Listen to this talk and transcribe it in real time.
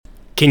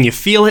Can you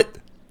feel it?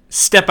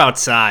 Step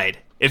outside.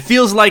 It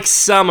feels like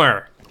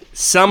summer.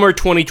 Summer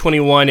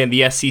 2021 and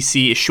the SEC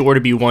is sure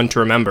to be one to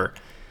remember.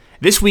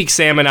 This week,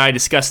 Sam and I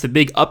discussed the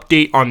big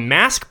update on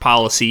mask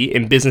policy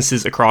in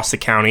businesses across the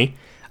county,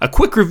 a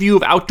quick review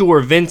of outdoor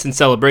events and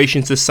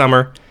celebrations this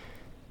summer,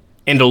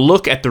 and a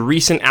look at the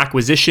recent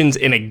acquisitions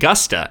in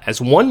Augusta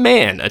as one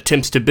man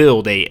attempts to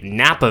build a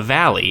Napa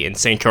Valley in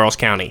St. Charles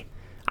County.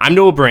 I'm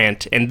Noah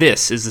Brandt, and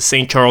this is the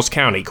St. Charles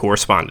County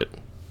Correspondent.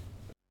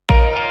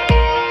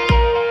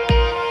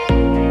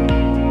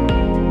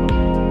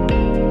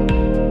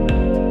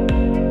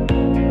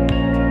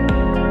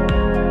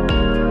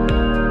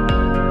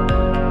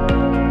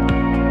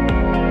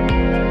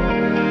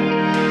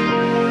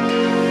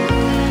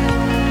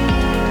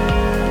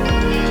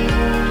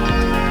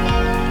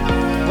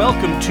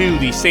 Welcome to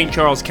the St.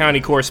 Charles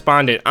County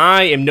Correspondent.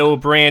 I am Noah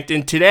Brandt,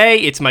 and today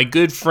it's my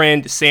good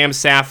friend Sam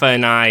Safa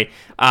and I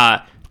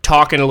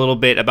talking a little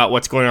bit about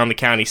what's going on in the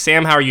county.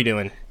 Sam, how are you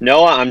doing?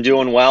 Noah, I'm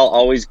doing well.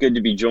 Always good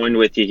to be joined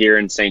with you here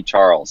in St.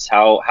 Charles.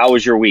 How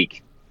was your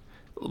week?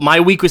 My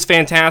week was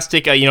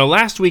fantastic.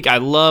 Last week I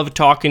loved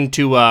talking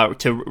to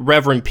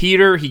Reverend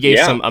Peter. He gave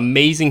some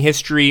amazing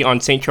history on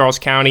St. Charles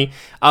County.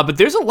 But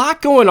there's a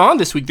lot going on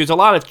this week. There's a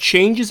lot of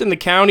changes in the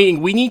county,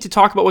 and we need to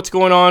talk about what's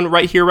going on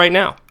right here, right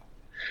now.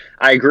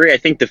 I agree. I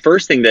think the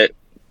first thing that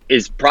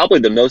is probably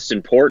the most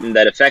important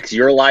that affects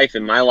your life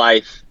and my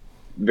life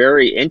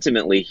very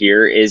intimately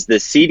here is the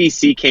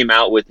CDC came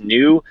out with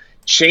new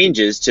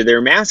changes to their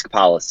mask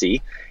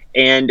policy.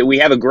 And we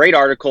have a great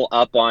article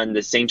up on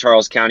the St.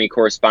 Charles County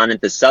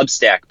Correspondent, the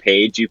Substack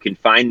page. You can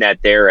find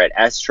that there at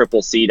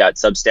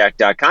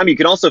sccc.substack.com. You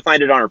can also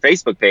find it on our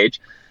Facebook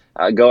page.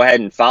 Go ahead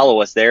and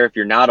follow us there if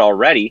you're not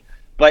already.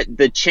 But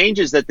the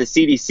changes that the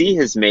CDC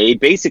has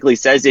made basically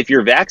says if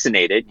you're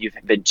vaccinated, you've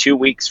been 2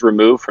 weeks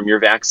removed from your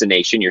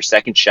vaccination, your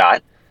second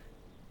shot,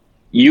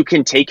 you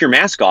can take your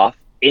mask off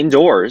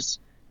indoors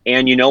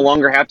and you no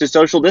longer have to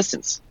social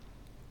distance.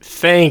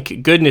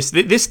 Thank goodness.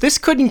 This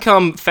couldn't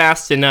come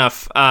fast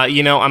enough.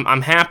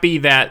 I'm happy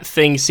that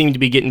things seem to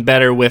be getting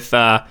better with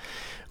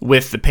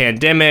the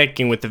pandemic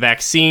and with the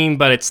vaccine,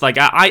 but it's like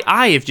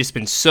I have just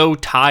been so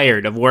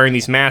tired of wearing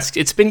these masks.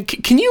 It's been,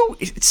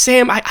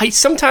 Sam, I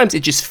sometimes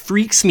it just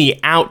freaks me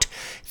out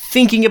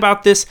thinking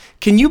about this.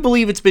 Can you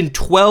believe it's been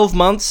 12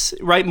 months,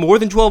 right? More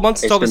than 12 months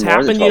since all this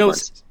happened,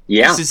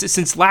 Yeah.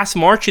 Since last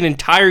March, an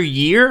entire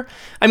year.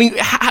 I mean,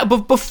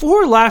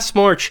 before last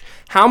March,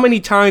 how many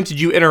times did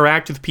you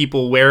interact with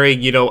people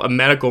wearing, a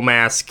medical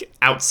mask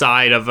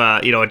outside of,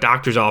 a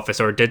doctor's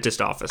office or a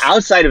dentist office?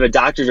 Outside of a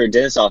doctor's or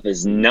dentist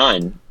office,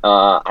 none.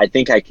 I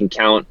think I can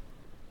count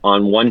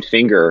on one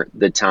finger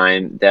the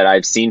time that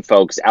I've seen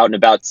folks out and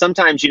about.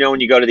 Sometimes, when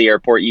you go to the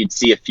airport, you'd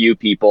see a few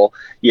people,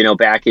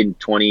 back in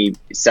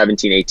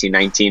 2017, 18,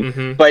 19.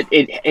 Mm-hmm. But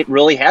it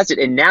really has it.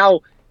 And now,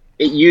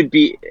 you'd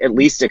be, at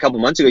least a couple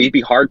months ago, you'd be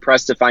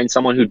hard-pressed to find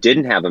someone who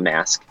didn't have a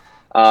mask.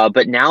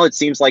 But now it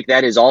seems like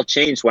that has all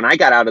changed. When I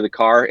got out of the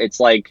car, it's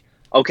like,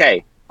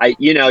 okay,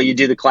 you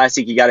do the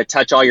classic, you got to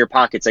touch all your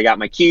pockets. I got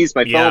my keys,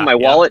 my phone, my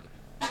wallet.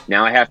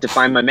 Now I have to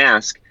find my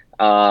mask.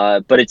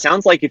 But it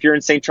sounds like if you're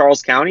in St.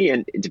 Charles County,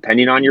 and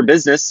depending on your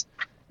business,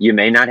 you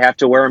may not have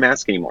to wear a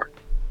mask anymore.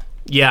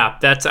 Yeah,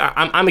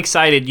 I'm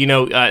excited.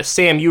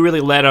 Sam, you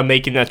really led on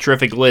making that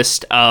terrific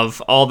list of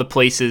all the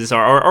places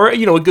or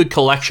a good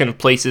collection of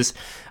places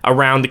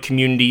around the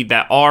community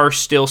that are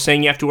still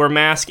saying you have to wear a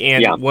mask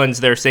and ones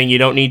that are saying you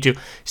don't need to.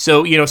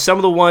 So, some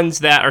of the ones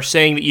that are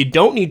saying that you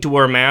don't need to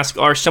wear a mask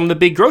are some of the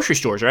big grocery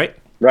stores, right?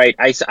 Right.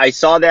 I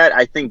saw that.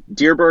 I think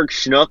Dearborn,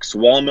 Schnucks,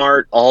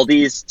 Walmart,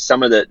 Aldi's,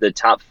 some of the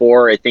top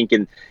four, I think,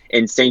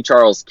 in St.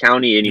 Charles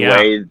County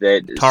anyway. Yeah.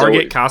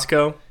 Target,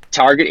 Costco.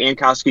 Target and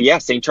Costco. Yeah,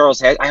 St. Charles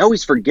has. I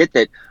always forget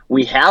that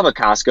we have a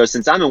Costco.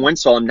 Since I'm in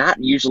Winslow, I'm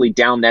not usually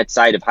down that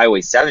side of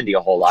Highway 70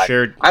 a whole lot.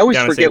 Sure. I always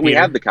forget we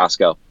have the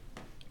Costco.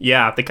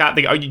 Yeah.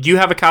 Do you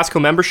have a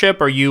Costco membership?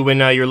 Are you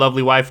and your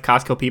lovely wife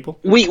Costco people?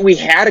 We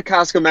had a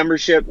Costco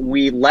membership.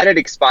 We let it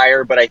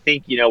expire, but I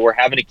think, we're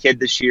having a kid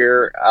this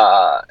year.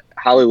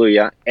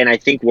 Hallelujah. And I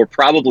think we're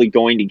probably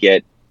going to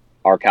get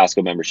our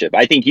Costco membership.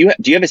 I think do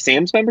you have a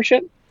Sam's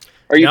membership?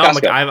 Or you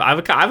Costco? I have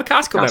a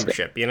Costco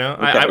membership,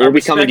 Okay. We'll be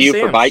coming to you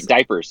for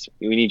diapers.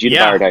 We need you to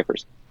buy our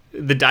diapers.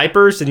 The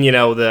diapers and,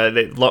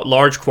 the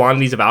large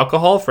quantities of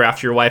alcohol for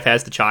after your wife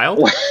has the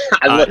child.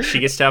 She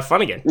gets to have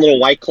fun again. Little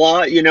White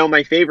Claw.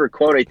 My favorite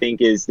quote, I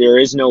think, is there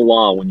is no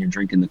law when you're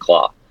drinking the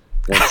claw.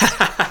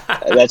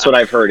 That's what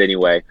I've heard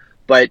anyway.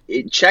 But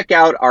check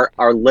out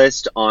our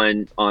list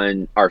on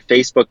our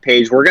Facebook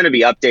page. We're going to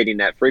be updating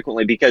that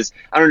frequently because,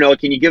 I don't know,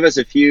 can you give us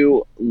a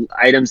few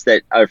items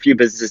a few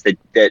businesses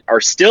that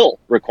are still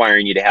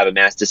requiring you to have a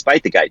mask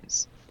despite the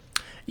guidance?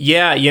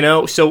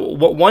 Yeah, so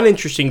one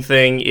interesting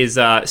thing is,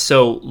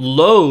 so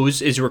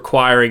Lowe's is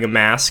requiring a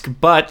mask,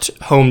 but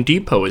Home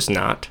Depot is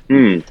not.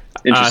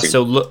 Interesting.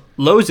 So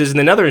Lowe's is, and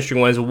another interesting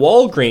one is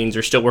Walgreens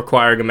are still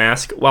requiring a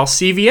mask, while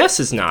CVS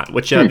is not.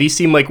 Which these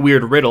seem like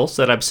weird riddles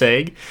that I'm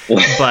saying,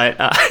 but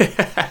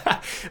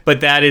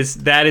but that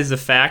is a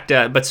fact.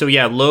 But so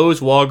yeah, Lowe's,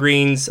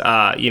 Walgreens,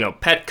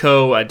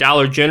 Petco,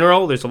 Dollar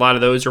General. There's a lot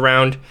of those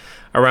around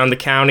the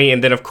county,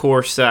 and then of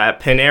course at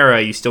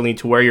Panera, you still need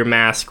to wear your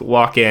mask,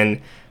 walk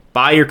in,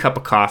 buy your cup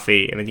of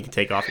coffee, and then you can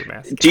take off your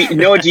mask. Do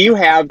you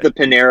have the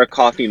Panera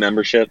coffee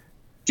membership?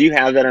 Do you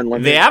have that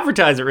unlimited? They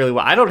advertise it really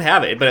well. I don't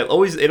have it, but it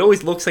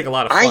always looks like a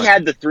lot of fun. I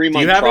had the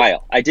 3-month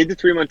trial. I did the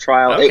 3-month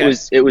trial. Okay.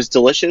 It was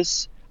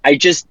delicious. I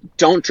just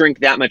don't drink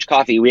that much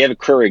coffee. We have a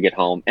Keurig at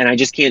home, and I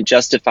just can't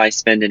justify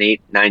spending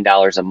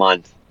 $8-9 a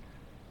month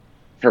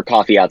for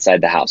coffee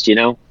outside the house.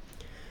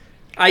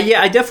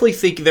 I definitely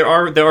think there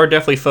are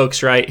definitely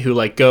folks, right, who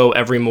like go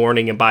every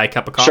morning and buy a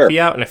cup of coffee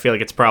out, and I feel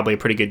like it's probably a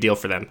pretty good deal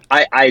for them.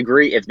 I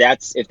agree. If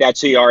that's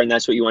who you are and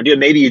that's what you want to do,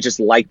 maybe you just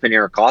like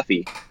Panera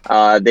coffee.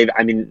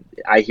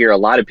 I hear a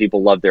lot of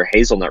people love their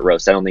hazelnut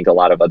roast. I don't think a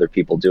lot of other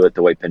people do it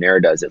the way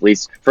Panera does. At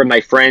least from my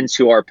friends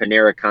who are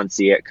Panera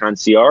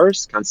concierge,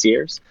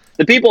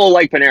 the people who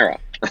like Panera.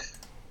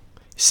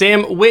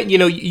 Sam, when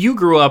you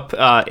grew up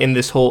in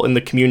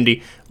the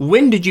community,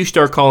 when did you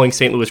start calling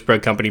St. Louis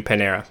Bread Company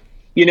Panera?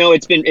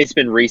 It's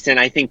been recent.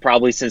 I think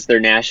probably since their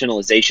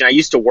nationalization. I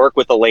used to work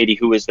with a lady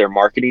who was their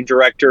marketing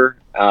director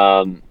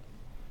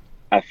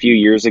a few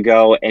years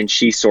ago, and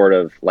she sort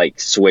of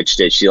like switched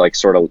it. She like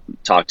sort of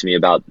talked to me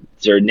about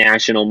their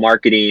national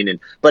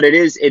marketing, but it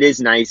is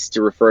nice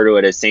to refer to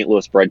it as St.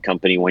 Louis Bread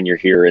Company when you're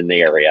here in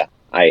the area.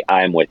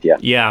 I'm with you.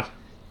 Yeah.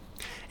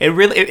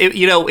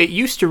 It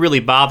used to really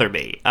bother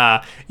me.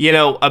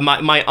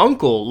 My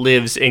uncle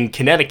lives in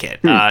Connecticut.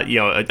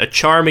 A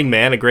charming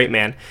man, a great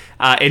man,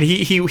 and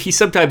he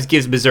sometimes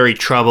gives Missouri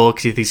trouble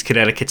because he thinks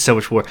Connecticut's so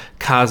much more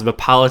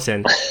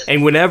cosmopolitan.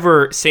 And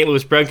whenever St.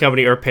 Louis Bread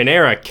Company or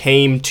Panera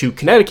came to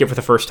Connecticut for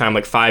the first time,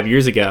 like 5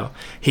 years ago,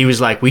 he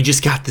was like, "We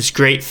just got this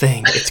great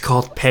thing. It's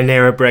called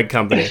Panera Bread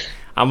Company."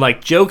 I'm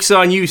like, "Joke's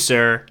on you,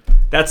 sir.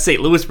 That's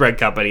St. Louis Bread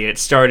Company. It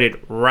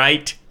started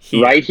right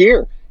here."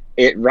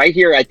 Right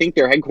here. I think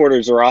their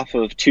headquarters are off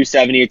of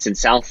 270. It's in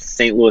South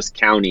St. Louis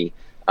County,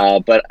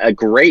 but a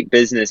great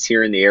business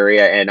here in the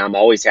area, and I'm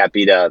always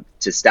happy to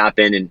stop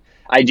in. And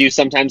I do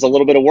sometimes a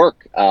little bit of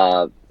work.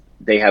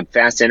 They have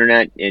fast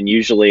internet and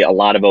usually a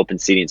lot of open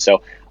seating.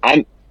 So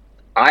I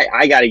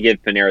got to give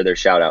Panera their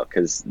shout out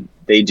because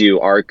they do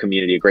our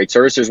community a great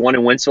service. There's one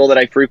in Wentzville that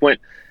I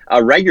frequent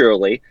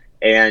regularly,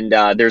 and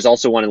there's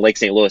also one in Lake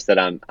St. Louis that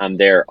I'm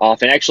there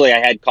often. Actually, I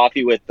had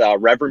coffee with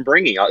Reverend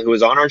Bringy, who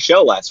was on our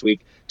show last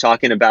week,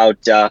 talking about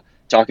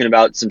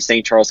some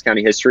St. Charles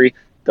County history.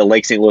 The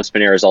Lake St. Louis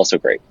Panera is also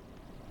great.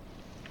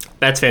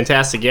 That's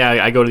fantastic.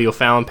 Yeah, I go to the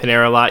O'Fallon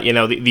Panera a lot.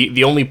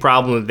 The only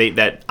problem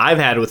that I've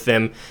had with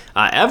them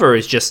ever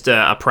is just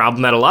a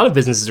problem that a lot of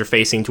businesses are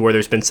facing, to where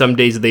there's been some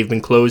days that they've been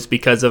closed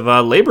because of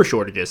labor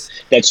shortages.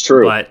 That's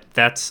true. But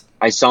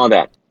I saw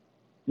that.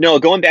 No,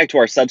 going back to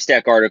our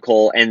Substack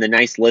article and the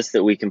nice list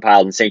that we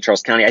compiled in St.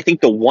 Charles County, I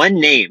think the one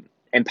name,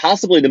 and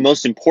possibly the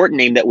most important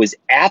name, that was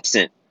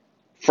absent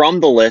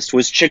from the list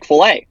was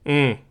Chick-fil-A.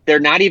 They're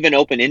not even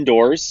open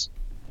indoors.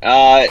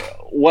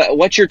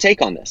 What's your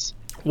take on this?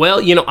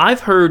 Well, I've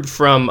heard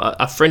from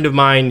a friend of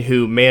mine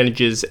who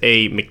manages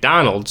a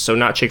McDonald's, so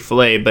not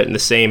Chick-fil-A, but in the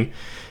same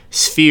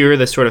sphere,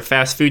 the sort of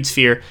fast food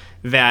sphere,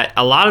 that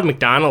a lot of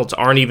McDonald's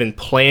aren't even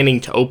planning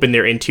to open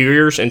their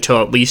interiors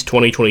until at least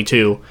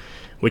 2022,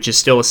 which is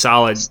still a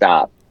solid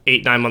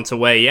 8-9 months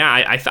away. Yeah,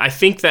 I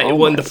think that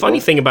the funny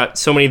thing about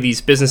so many of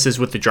these businesses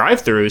with the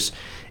drive-thrus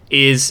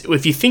is,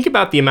 if you think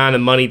about the amount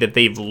of money that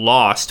they've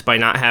lost by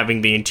not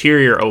having the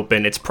interior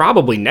open, it's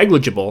probably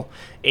negligible.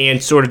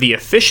 And sort of the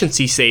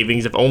efficiency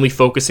savings of only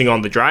focusing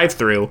on the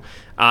drive-thru,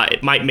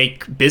 it might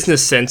make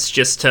business sense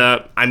just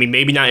to,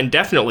 maybe not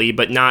indefinitely,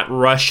 but not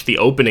rush the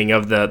opening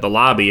of the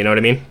lobby. You know what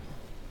I mean?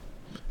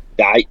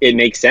 It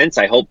makes sense.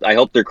 I hope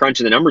they're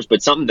crunching the numbers.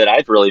 But something that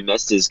I've really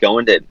missed is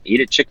going to eat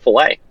at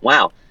Chick-fil-A.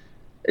 Wow,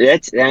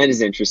 that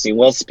is interesting.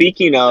 Well,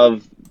 speaking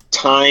of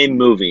time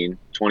moving,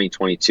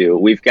 2022,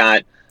 we've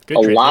got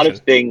lot of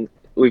things.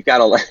 We've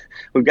got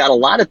a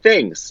lot of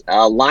things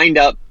lined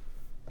up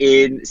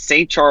in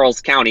St.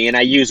 Charles County, and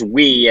I use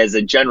we as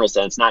a general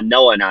sense, not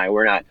Noah and I.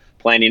 We're not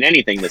planning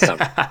anything this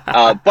summer,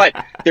 but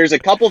there's a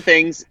couple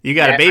things. You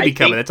got a baby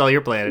coming. That's all you're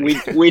planning.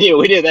 We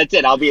do. That's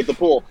it. I'll be at the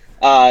pool.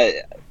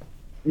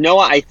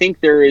 Noah, I think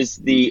there is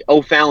the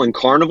O'Fallon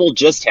Carnival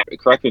just happened.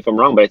 Correct me if I'm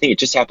wrong, but I think it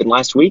just happened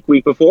last week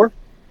before.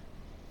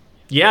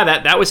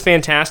 Yeah, that was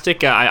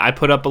fantastic. I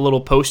put up a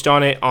little post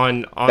on it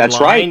online. That's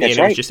right.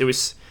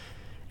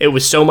 It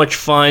was so much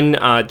fun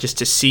just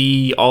to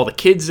see all the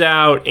kids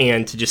out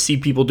and to just see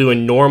people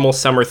doing normal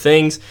summer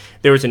things.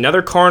 There was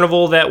another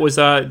carnival that was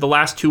the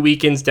last 2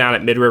 weekends down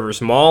at Mid Rivers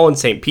Mall in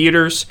St.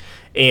 Peter's,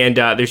 and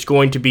there's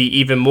going to be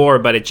even more,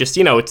 but it just,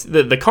 it's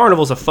the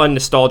carnival's a fun,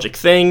 nostalgic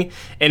thing,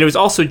 and it was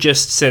also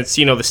just since,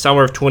 the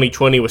summer of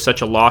 2020 was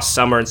such a lost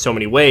summer in so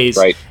many ways,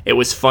 right. It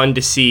was fun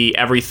to see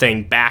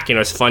everything back, and it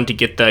was fun to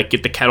get the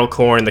kettle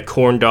corn, the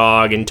corn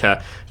dog, and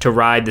to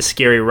ride the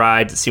scary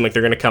rides that seem like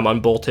they're going to come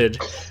unbolted.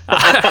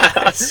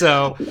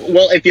 So,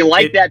 well, if you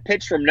like that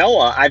pitch from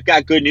Noah, I've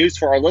got good news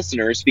for our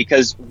listeners,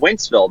 because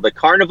Wentzville, the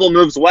carnival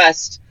moves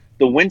west.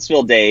 The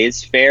Wentzville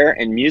Days Fair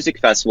and Music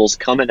Festivals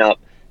coming up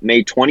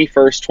May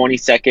 21st,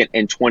 22nd,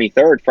 and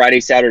 23rd, Friday,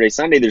 Saturday,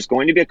 Sunday. There's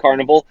going to be a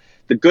carnival.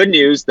 The good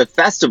news, the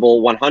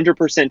festival,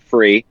 100%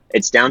 free.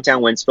 It's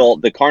downtown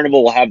Wentzville. The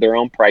carnival will have their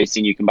own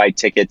pricing. You can buy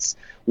tickets.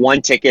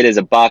 One ticket is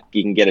 $1.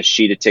 You can get a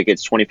sheet of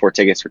tickets, 24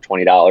 tickets for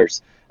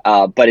 $20.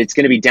 But it's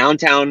going to be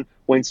downtown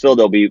Wentzville.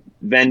 There'll be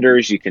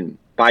vendors. You can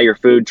buy your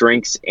food,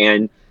 drinks,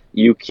 and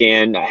you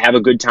can have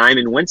a good time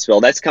in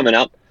Wentzville. That's coming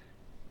up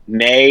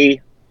May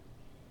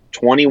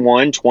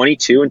 21,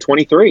 22, and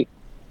 23.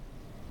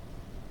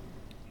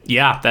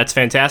 Yeah, that's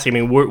fantastic. I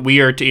mean,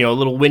 we are a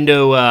little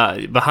window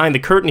behind the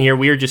curtain here.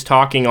 We are just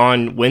talking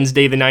on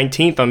Wednesday the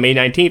 19th, on May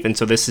 19th, and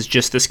so this is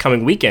just this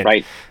coming weekend.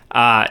 Right.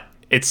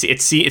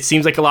 It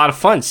seems like a lot of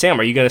fun. Sam,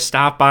 are you going to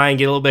stop by and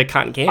get a little bit of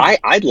cotton candy?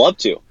 I'd love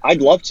to.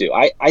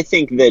 I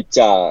think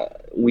that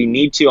we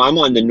need to. I'm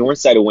on the north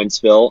side of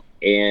Wentzville,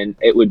 and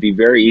it would be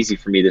very easy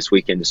for me this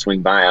weekend to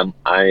swing by. I'm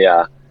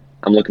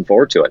looking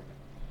forward to it.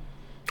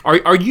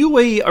 Are you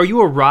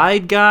a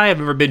ride guy? I've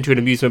never been to an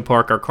amusement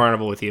park or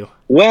carnival with you.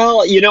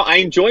 Well, I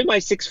enjoy my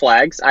Six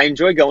Flags. I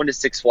enjoy going to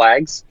Six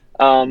Flags.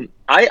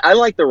 I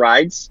like the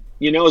rides,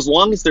 as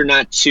long as they're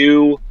not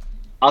too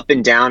up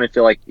and down. I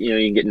feel like, you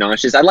can get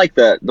nauseous. I like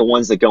the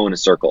ones that go in a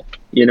circle,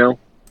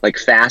 like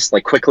fast,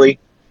 like quickly.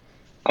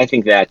 I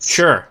think that's...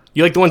 Sure.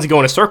 You like the ones that go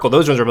in a circle.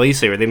 Those ones are really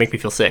safe. They make me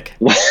feel sick.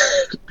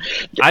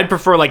 I'd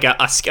prefer like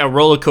a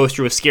roller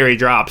coaster with scary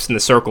drops in the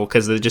circle,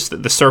 because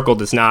the circle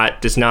does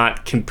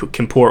not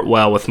comport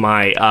well with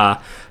my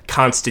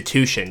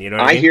constitution. You know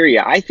what I mean? Hear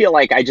you. I feel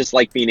like I just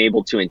like being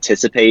able to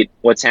anticipate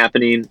what's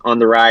happening on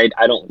the ride.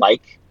 I don't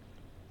like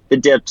the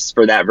dips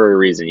for that very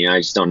reason. I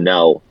just don't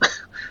know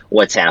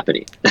what's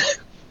happening.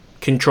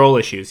 Control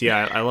issues.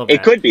 Yeah, I love that.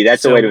 It could be.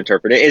 That's the way to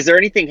interpret it. Is there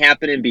anything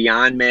happening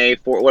beyond May?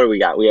 What do we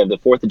got? We have the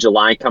 4th of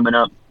July coming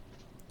up.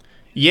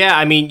 Yeah,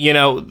 I mean,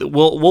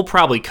 we'll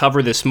probably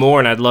cover this more,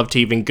 and I'd love to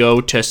even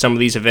go to some of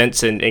these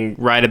events and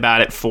write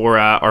about it for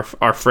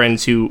our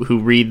friends who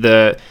read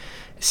the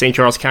St.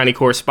 Charles County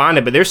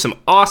Correspondent. But there's some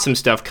awesome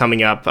stuff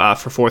coming up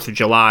for 4th of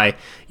July.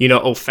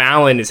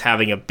 O'Fallon is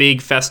having a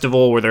big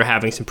festival where they're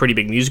having some pretty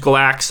big musical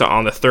acts. So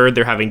on the 3rd,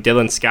 they're having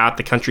Dylan Scott,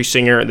 the country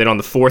singer. And then on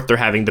the 4th, they're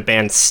having the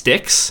band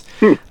Styx,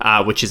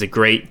 which is a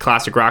great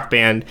classic rock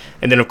band.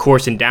 And then, of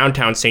course, in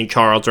downtown St.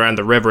 Charles, around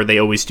the river, they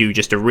always do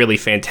just a really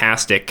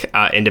fantastic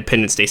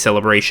Independence Day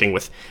celebration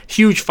with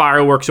huge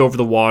fireworks over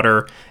the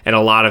water and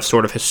a lot of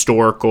sort of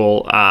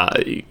historical,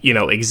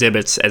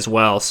 exhibits as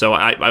well. So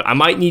I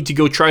might need to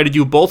go try to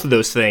do both of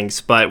those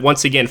things. But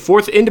once again,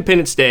 4th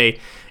Independence Day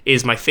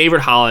is my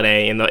favorite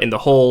holiday in the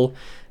whole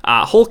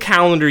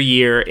calendar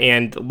year,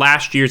 and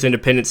last year's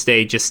Independence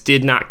Day just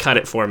did not cut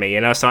it for me.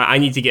 So I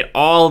need to get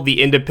all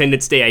the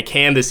Independence Day I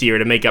can this year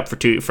to make up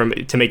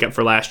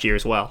for last year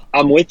as well.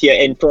 I'm with you.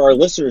 And for our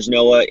listeners,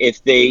 Noah,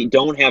 if they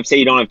don't have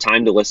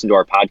time to listen to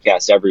our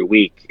podcast every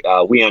week,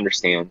 we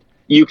understand.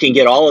 You can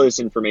get all of this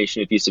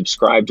information if you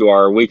subscribe to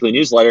our weekly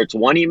newsletter. It's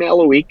one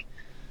email a week.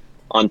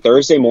 On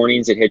Thursday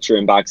mornings, it hits your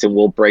inbox, and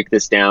we'll break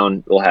this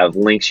down. We'll have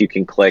links you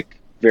can click.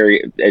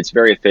 It's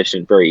very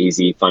efficient, very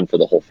easy, fun for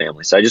the whole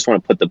family. So I just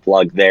want to put the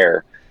plug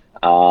there.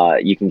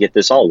 You can get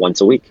this all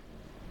once a week.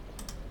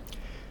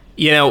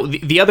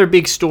 The other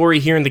big story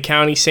here in the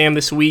county, Sam,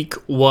 this week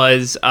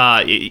was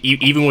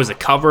even was a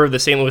cover of the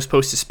St. Louis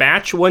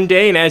Post-Dispatch one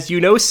day. And as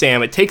you know,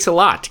 Sam, it takes a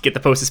lot to get the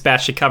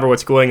Post-Dispatch to cover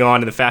what's going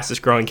on in the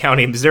fastest growing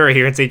county in Missouri,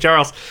 here in St.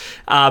 Charles.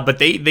 But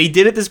they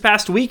did it this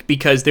past week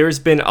because there's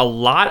been a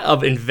lot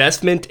of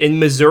investment in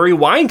Missouri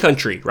wine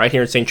country right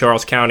here in St.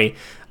 Charles County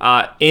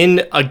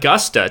in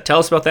Augusta. Tell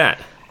us about that.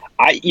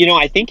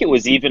 I think it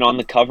was even on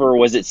the cover.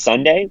 Was it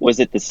Sunday? Was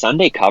it the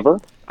Sunday cover?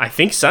 I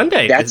think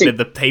Sunday. That's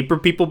the paper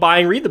people buy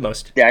and read the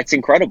most. That's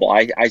incredible.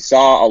 I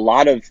saw a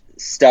lot of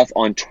stuff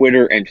on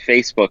Twitter and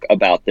Facebook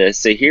about this.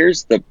 So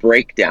here's the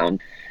breakdown.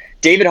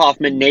 David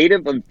Hoffman,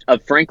 native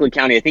of Franklin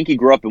County, I think he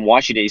grew up in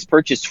Washington. He's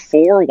purchased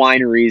 4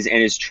 wineries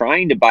and is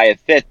trying to buy a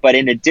 5th. But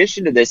in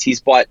addition to this,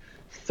 he's bought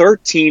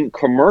 13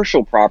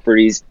 commercial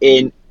properties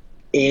in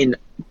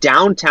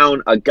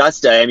downtown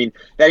Augusta. I mean,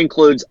 that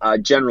includes a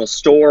general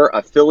store,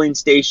 a filling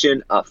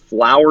station, a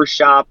flower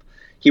shop.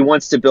 He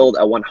wants to build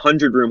a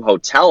 100-room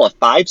hotel, a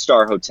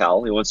 5-star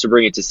hotel. He wants to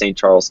bring it to St.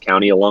 Charles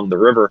County along the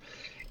river.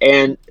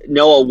 And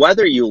Noah,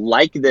 whether you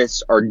like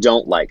this or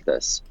don't like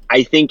this,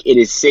 I think it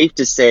is safe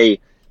to say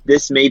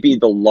this may be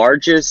the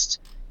largest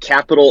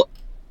capital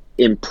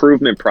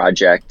improvement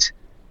project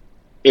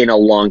in a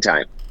long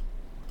time.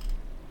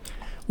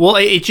 Well,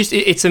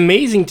 it's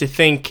amazing to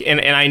think, and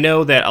I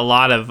know that a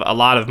lot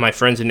of my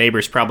friends and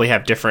neighbors probably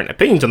have different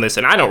opinions on this,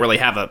 and I don't really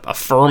have a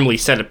firmly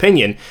set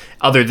opinion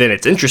other than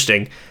it's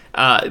interesting.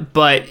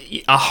 But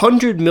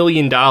 $100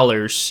 million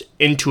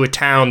into a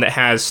town that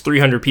has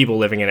 300 people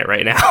living in it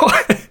right now.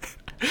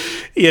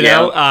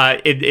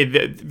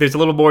 There's a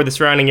little more of the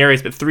surrounding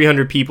areas, but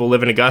 300 people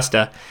live in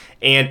Augusta.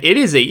 And it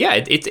is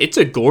it's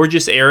a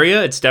gorgeous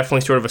area. It's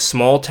definitely sort of a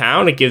small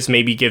town. It gives a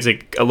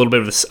little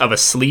bit of a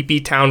sleepy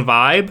town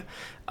vibe.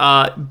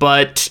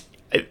 But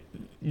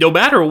no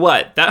matter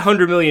what, that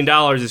 $100 million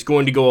is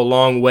going to go a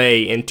long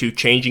way into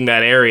changing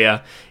that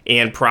area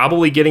and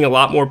probably getting a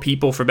lot more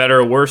people, for better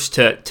or worse,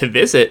 to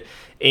visit.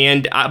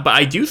 But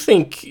I do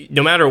think,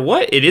 no matter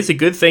what, it is a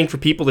good thing for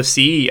people to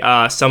see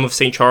some of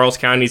St. Charles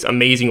County's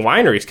amazing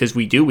wineries, because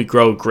we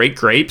grow great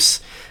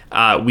grapes.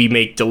 We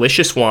make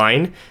delicious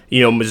wine.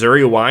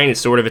 Missouri wine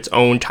is sort of its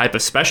own type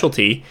of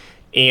specialty.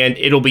 And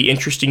it'll be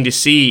interesting to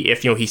see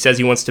if, he says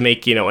he wants to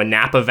make, a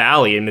Napa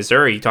Valley in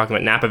Missouri, talking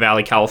about Napa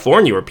Valley,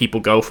 California, where people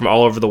go from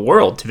all over the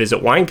world to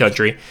visit wine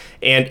country.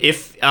 And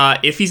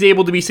if he's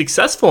able to be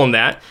successful in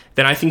that,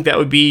 then I think that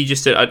would be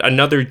just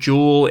another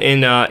jewel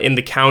in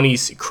the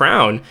county's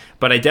crown.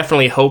 But I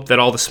definitely hope that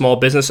all the small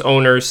business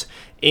owners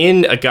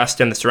in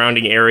Augusta and the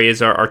surrounding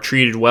areas are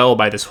treated well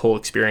by this whole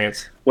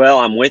experience. Well,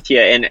 I'm with you.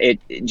 And it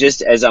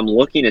just, as I'm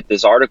looking at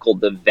this article,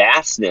 the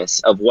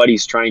vastness of what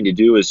he's trying to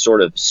do is sort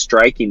of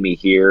striking me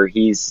here.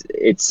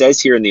 It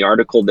says here in the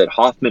article that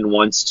Hoffman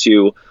wants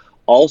to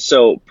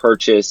also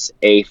purchase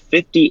a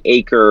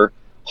 50-acre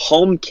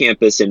home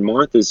campus in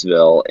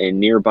Marthasville,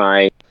 in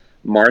nearby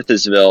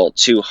Marthasville,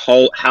 to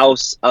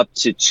house up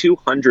to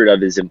 200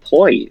 of his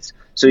employees.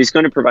 So he's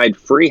going to provide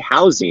free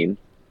housing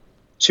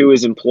to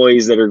his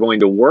employees that are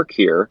going to work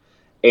here.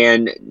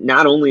 And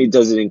not only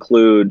does it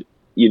include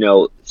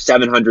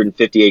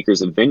 750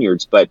 acres of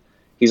vineyards, but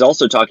he's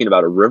also talking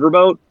about a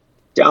riverboat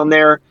down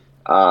there.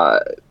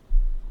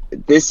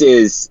 This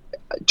is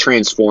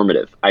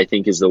transformative, I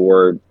think, is the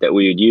word that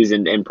we would use,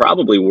 and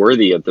probably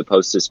worthy of the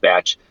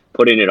Post-Dispatch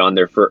putting it on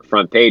their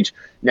front page.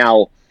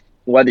 Now,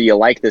 whether you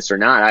like this or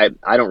not,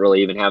 I don't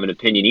really even have an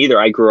opinion either.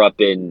 I grew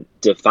up in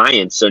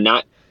Defiance, so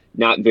not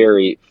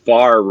very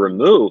far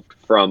removed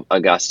from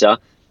Augusta,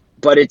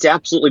 but it's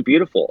absolutely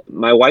beautiful.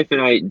 My wife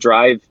and I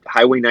drive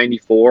Highway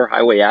 94,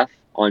 Highway F,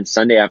 on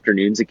Sunday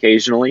afternoons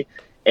occasionally,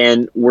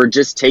 and we're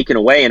just taken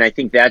away. And I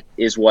think that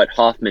is what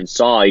Hoffman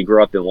saw. He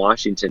grew up in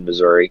Washington,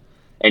 Missouri,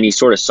 and he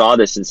sort of saw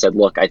this and said,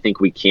 look, I think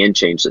we can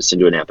change this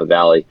into a Napa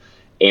Valley.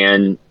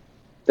 And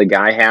the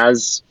guy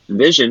has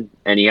vision,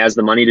 and he has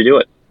the money to do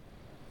it.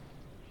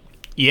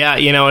 Yeah,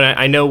 and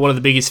I know one of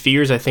the biggest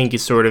fears, I think,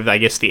 is sort of, I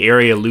guess, the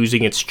area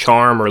losing its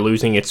charm or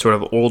losing its sort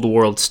of old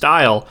world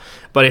style.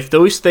 But if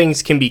those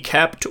things can be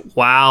kept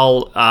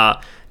while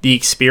the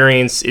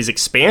experience is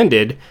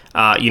expanded,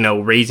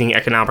 raising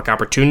economic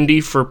opportunity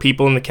for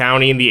people in the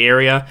county and the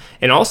area,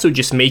 and also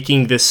just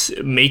making this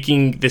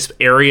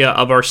area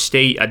of our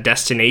state a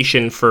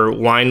destination for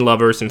wine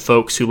lovers and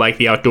folks who like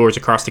the outdoors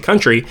across the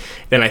country,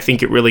 then I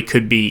think it really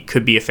could be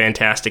a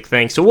fantastic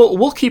thing. So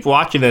we'll keep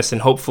watching this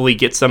and hopefully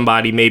get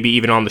somebody maybe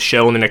even on the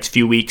show in the next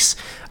few weeks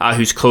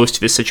who's close to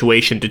this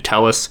situation to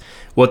tell us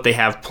what they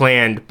have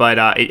planned. But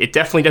it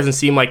definitely doesn't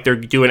seem like they're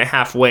doing it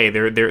halfway.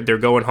 They're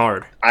going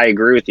hard. I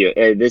agree with you.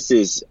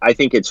 I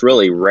think it's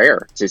really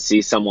rare to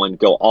see someone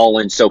go all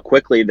in so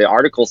quickly. The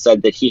article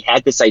said that he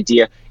had this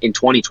idea in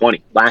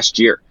 2020, last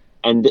year.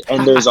 And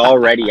there's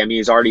already,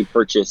 he's already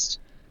purchased,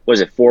 4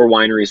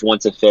 wineries,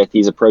 once a fifth.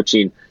 He's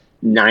approaching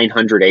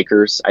 900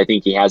 acres. I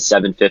think he has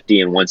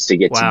 750 and wants to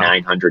get to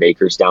 900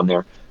 acres down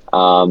there.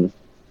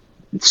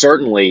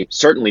 Certainly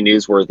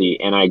newsworthy.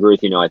 And I agree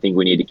with you. I think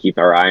we need to keep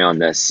our eye on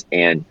this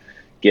and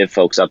give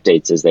folks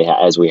updates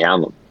as we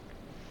have them.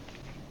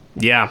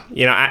 Yeah,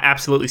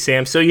 absolutely,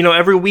 Sam. So,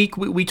 every week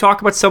we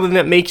talk about something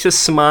that makes us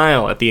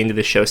smile at the end of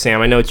the show,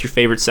 Sam. I know it's your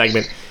favorite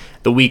segment,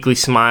 the Weekly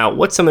Smile.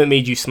 What's something that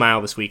made you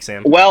smile this week,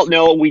 Sam? Well,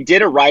 no, we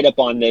did a write-up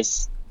on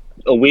this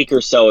a week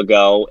or so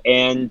ago,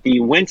 and the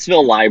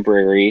Wentzville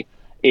Library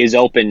is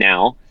open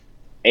now.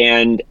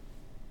 And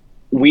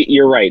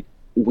you're right,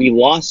 we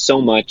lost so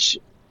much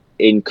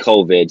in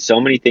COVID. So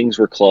many things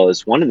were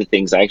closed. One of the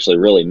things I actually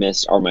really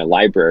missed are my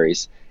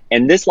libraries.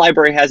 And this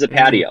library has a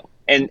patio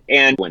and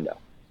window.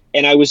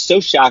 And I was so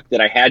shocked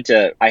that I had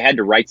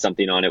to write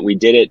something on it. We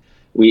did it.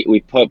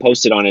 We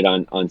posted on it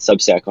on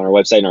Substack, on our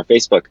website, and our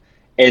Facebook.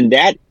 And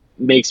that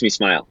makes me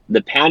smile.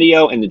 The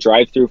patio and the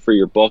drive-through for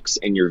your books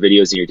and your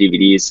videos and your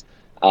DVDs.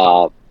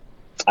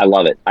 I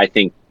love it. I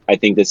think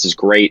this is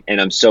great, and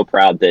I'm so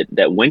proud that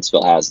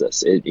Wentzville has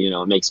this. It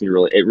makes me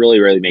really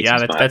makes me smile.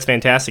 Yeah, that's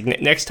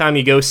fantastic. Next time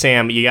you go,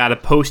 Sam, you got to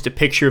post a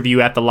picture of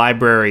you at the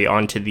library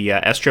onto the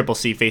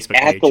SCCC Facebook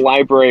page. At the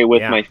library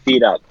with my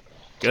feet up.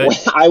 Good.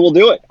 I will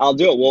do it. I'll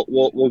do it.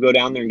 We'll go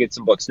down there and get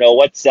some books. No,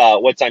 what's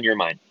on your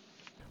mind?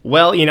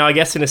 Well, I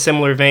guess in a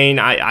similar vein,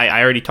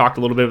 I already talked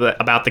a little bit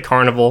about the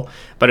carnival,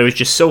 but it was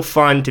just so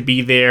fun to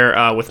be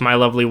there with my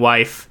lovely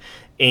wife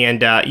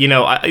And,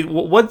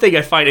 one thing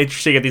I find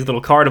interesting at these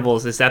little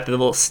carnivals is that the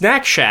little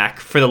snack shack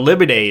for the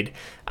lemonade,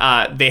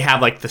 they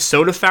have like the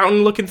soda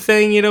fountain looking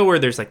thing, where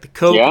there's like the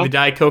Coke, the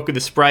Diet Coke, and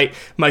the Sprite.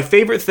 My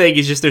favorite thing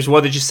is just there's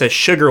one that just says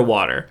sugar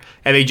water.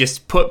 And they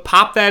just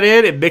pop that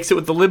in and mix it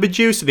with the lemon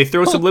juice, and they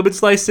throw some lemon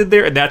slice in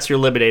there, and that's your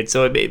lemonade.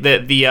 So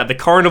the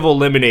carnival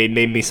lemonade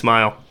made me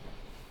smile.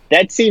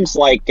 That seems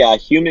like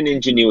human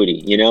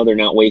ingenuity. They're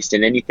not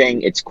wasting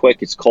anything. It's quick,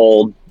 it's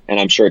cold, and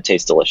I'm sure it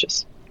tastes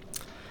delicious.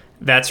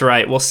 That's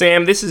right. Well,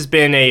 Sam, this has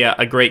been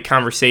a great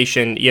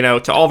conversation.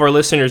 To all of our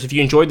listeners, if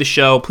you enjoyed the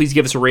show, please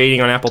give us a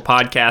rating on Apple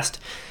Podcast.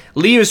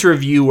 Leave us a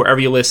review wherever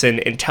you listen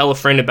and tell a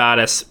friend about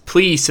us.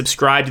 Please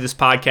subscribe to this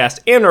podcast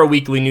and our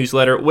weekly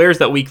newsletter. Where's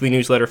that weekly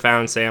newsletter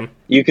found, Sam?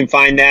 You can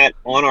find that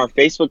on our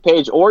Facebook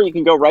page, or you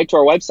can go right to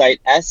our website,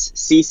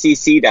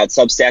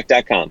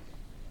 sccc.substack.com.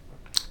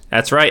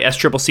 That's right,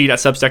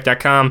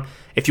 sccc.substack.com.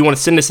 If you want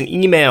to send us an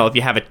email, if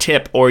you have a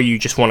tip, or you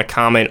just want to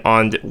comment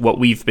on what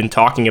we've been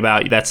talking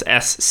about, that's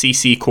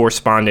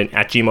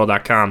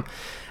scccorrespondent@gmail.com.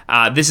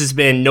 This has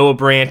been Noah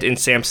Brandt and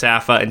Sam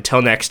Safa.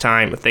 Until next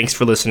time, thanks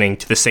for listening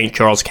to the St.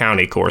 Charles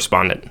County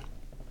Correspondent.